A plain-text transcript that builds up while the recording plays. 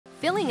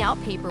Filling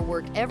out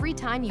paperwork every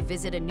time you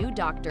visit a new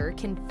doctor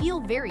can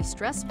feel very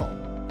stressful.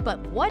 But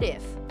what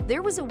if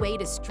there was a way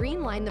to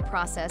streamline the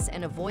process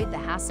and avoid the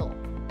hassle?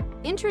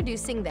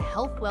 Introducing the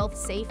Health Wealth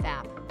Safe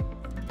app,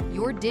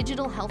 your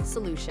digital health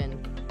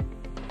solution.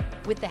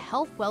 With the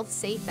Health Wealth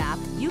Safe app,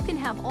 you can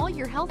have all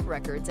your health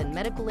records and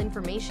medical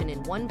information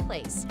in one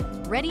place,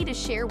 ready to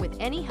share with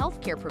any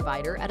healthcare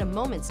provider at a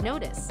moment's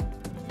notice.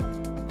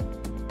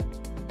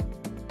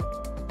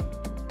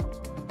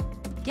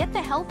 Get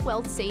the Health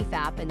Wealth Safe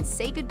app and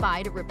say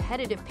goodbye to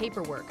repetitive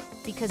paperwork,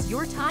 because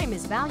your time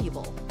is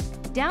valuable.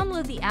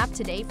 Download the app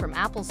today from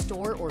Apple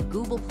Store or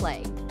Google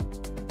Play.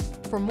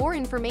 For more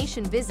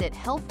information, visit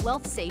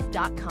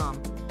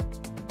healthwealthsafe.com.